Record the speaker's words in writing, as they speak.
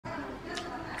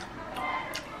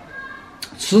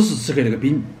此时此刻那个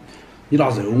饼，你拿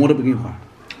肉我都不给你换。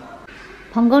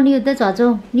胖哥，你又在咋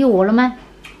子？你饿了吗？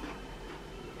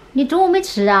你中午没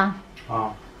吃啊？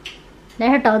啊。那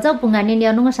会儿到早不按的，你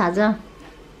要弄个啥子啊？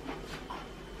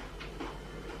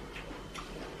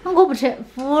我不吃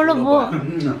胡萝卜，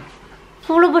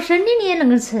胡萝卜生的你也能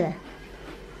够吃。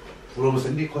胡萝卜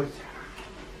生的可以。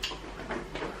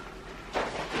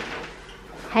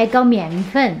还搞面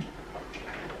粉。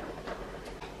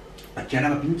煎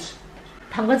两个饼吃。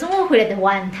胖哥中午回来的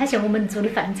晚，他嫌我们做的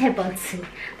饭菜不好吃，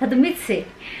他都没吃。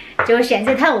结果现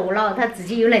在他饿了，他自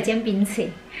己又来煎饼吃。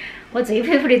我最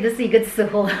佩服的都是一个吃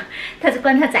货，他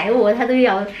管他再饿，他都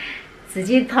要自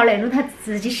己跑来弄他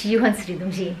自己喜欢吃的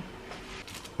东西。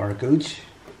放点枸杞，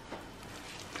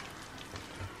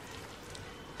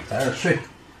再点水，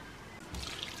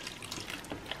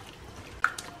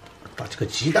打几个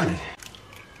鸡蛋来，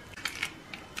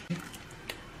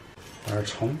打点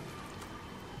葱。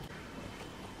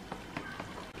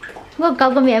我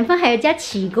搞个面粉还要加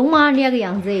气功吗？你那个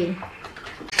样子。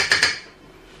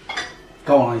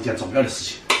搞完了一件重要的事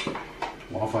情，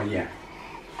忘放盐，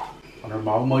放点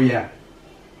猫猫盐。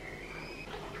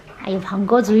哎呀，胖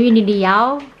哥，注意你的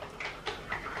腰。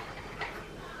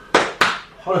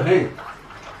好得很。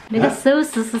那个手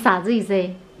势是啥子意思？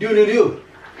溜溜溜。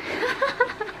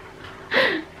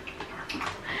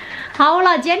好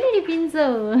了，煎你的饼子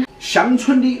哦。乡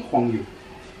村的黄油。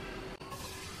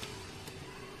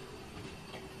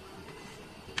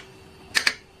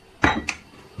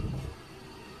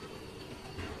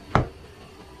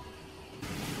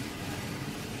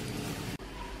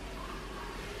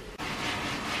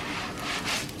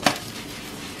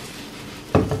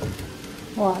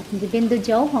哇，你这边都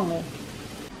焦黄了。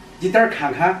你等会儿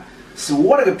看看，是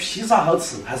我那个披萨好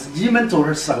吃，还是你们昨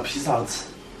天吃那个披萨好吃？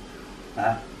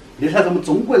啊，那才是我们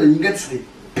中国人应该吃的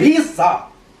披萨，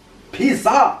披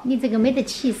萨。你这个没得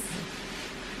气势，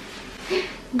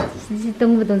你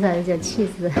懂不懂啥子叫气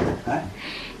势？哎，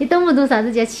你懂不懂啥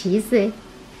子叫气势？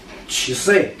气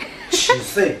势，气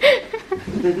势。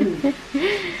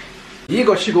一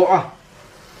个起锅啊！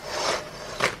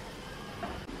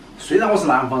虽然我是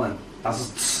南方人，但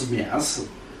是吃面食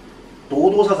多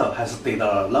多少少还是得到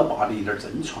了老爸的一点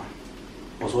真传。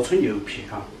不说吹牛皮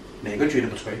哈，那个绝对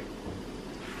不吹。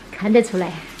看得出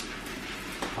来。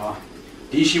好，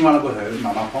定型完了过后，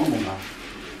慢慢晃动它。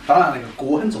当然，那个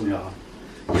锅很重要啊。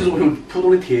你如果用普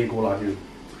通的铁锅，那就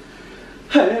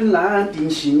很难定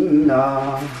型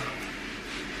啊。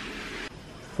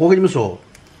我跟你们说，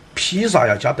披萨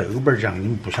要加豆瓣酱，你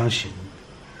们不相信？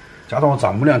加上我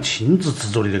丈母娘亲自制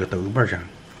作的这个豆瓣酱，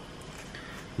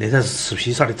那才是吃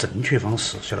披萨的正确方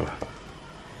式，晓得吧？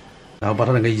然后把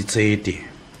它那个一折叠，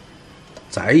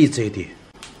再一折叠。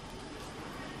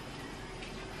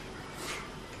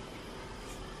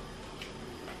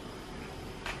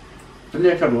真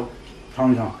的，小鹿，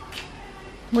尝一尝。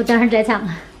我等会儿再尝。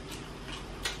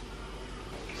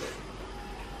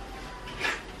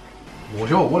我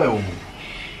叫我来哦。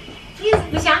你是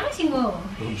不相信我？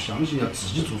我不相信，要自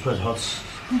己做出来才好吃。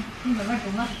你慢慢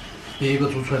做嘛。别个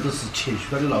做出来都是切取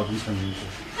他的劳动成果。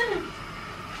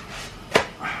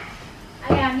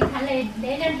哎呀，你看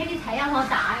那两天的太阳好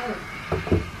大哟！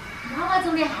妈妈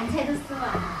种的旱菜都死完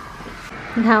了。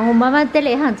你看我妈妈在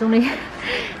那行种的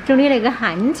那个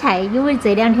旱菜，因为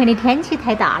这两天的天气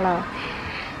太大了，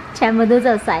全部都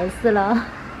遭晒死了。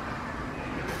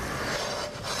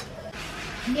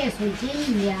你还说煎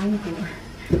1、2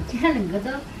个，竟然恁个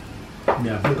都。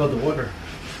面粉搞多点儿。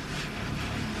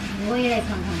我也来尝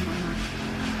尝妈妈。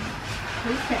可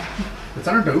以噻。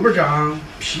再蘸点豆瓣酱，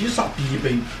披萨必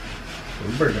备豆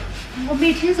瓣酱。我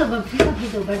没听说过披萨配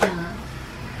豆瓣酱啊。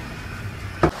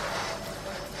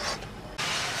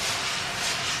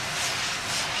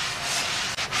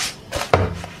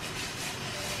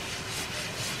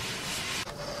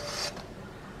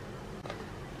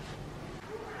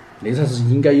那才是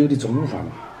应该有的中午饭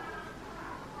嘛。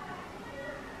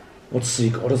我吃一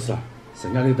个都是啊，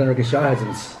剩下的等会儿给小孩子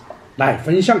们吃。来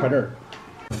分享快点儿。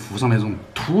附上那种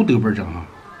土豆瓣酱啊，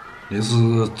那是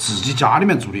自己家里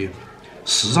面做的。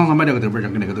市场上买那个豆瓣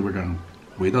酱跟那个豆瓣酱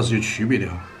味道是有区别的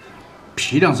哈。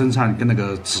批量生产跟那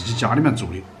个自己家里面做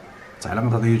的，再啷个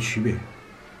它都有区别。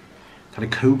它的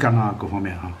口感啊，各方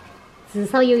面哈。至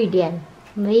少有一点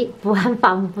不含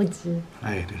防腐剂。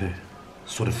哎，对对，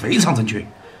说的非常正确。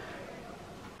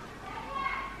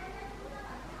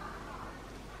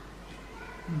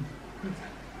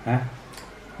哎，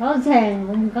好菜，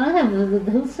我们刚才不是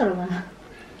都吃了吗？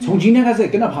从今天开始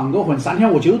跟着胖哥混3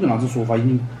天卧9顿那种说法已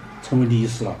经成为历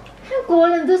史了。个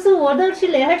人都是窝到起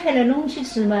那哈儿才来弄起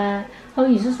吃嘛，好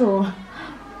意思说？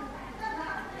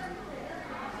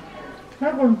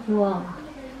哪个人煮啊？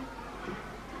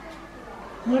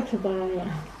我吃饱了。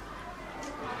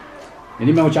那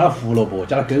里面我加了胡萝卜，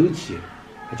加了枸杞，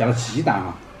还加了鸡蛋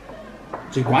啊。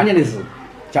最关键的是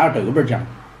加了豆瓣酱，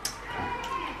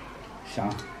香。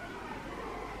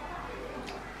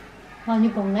好，你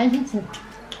不安心吃。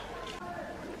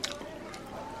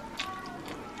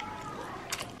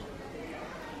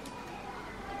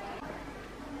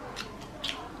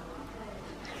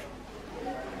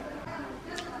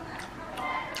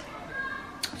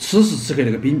此时此刻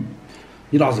那个饼，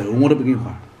你拿肉我都不给你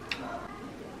换。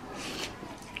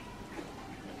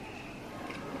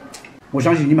我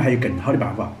相信你们还有更好的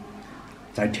办法，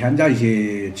再添加一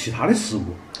些其他的食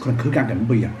物，可能口感更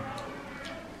不一样。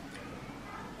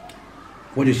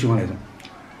我就喜欢那种，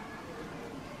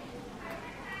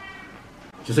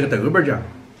就是个豆瓣酱，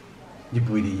你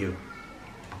不一定有。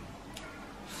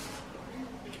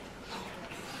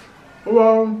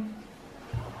哇！